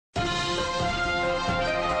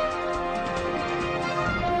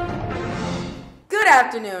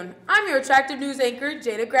afternoon. I'm your attractive news anchor,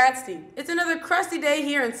 Jada Gradsty. It's another crusty day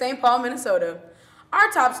here in St. Paul, Minnesota. Our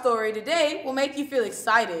top story today will make you feel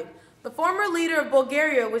excited. The former leader of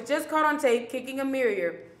Bulgaria was just caught on tape kicking a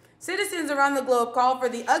mirror. Citizens around the globe call for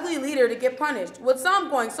the ugly leader to get punished, with some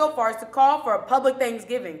going so far as to call for a public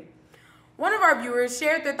Thanksgiving. One of our viewers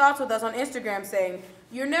shared their thoughts with us on Instagram saying,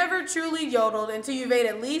 "You're never truly yodeled until you've ate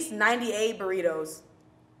at least 98 burritos."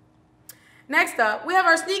 Next up, we have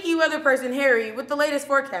our sneaky weather person, Harry, with the latest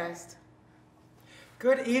forecast.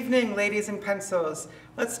 Good evening, ladies and pencils.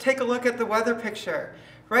 Let's take a look at the weather picture.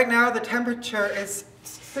 Right now, the temperature is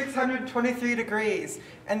 623 degrees,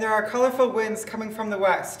 and there are colorful winds coming from the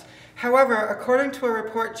west. However, according to a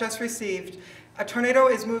report just received, a tornado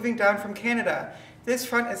is moving down from Canada. This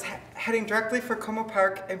front is heading directly for Como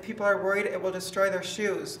Park, and people are worried it will destroy their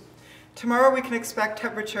shoes. Tomorrow we can expect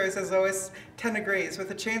temperatures as low as 10 degrees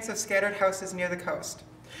with a chance of scattered houses near the coast.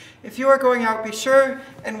 If you are going out, be sure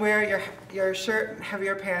and wear your shirt and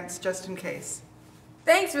heavier pants just in case.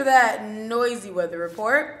 Thanks for that noisy weather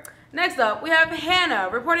report. Next up, we have Hannah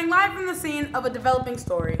reporting live from the scene of a developing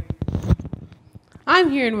story. I'm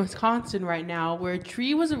here in Wisconsin right now, where a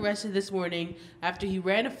tree was arrested this morning after he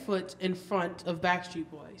ran afoot in front of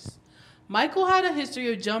Backstreet Boys. Michael had a history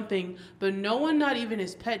of jumping, but no one, not even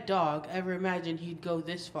his pet dog, ever imagined he'd go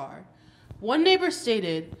this far. One neighbor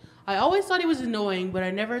stated, "I always thought he was annoying, but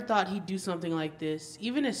I never thought he'd do something like this."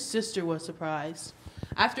 Even his sister was surprised.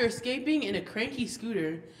 After escaping in a cranky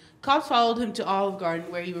scooter, cops followed him to Olive Garden,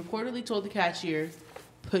 where he reportedly told the cashier,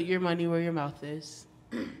 "Put your money where your mouth is."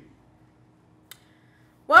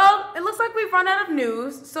 Well, it looks like we've run out of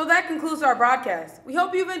news, so that concludes our broadcast. We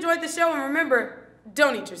hope you've enjoyed the show, and remember,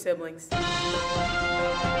 don't eat your siblings.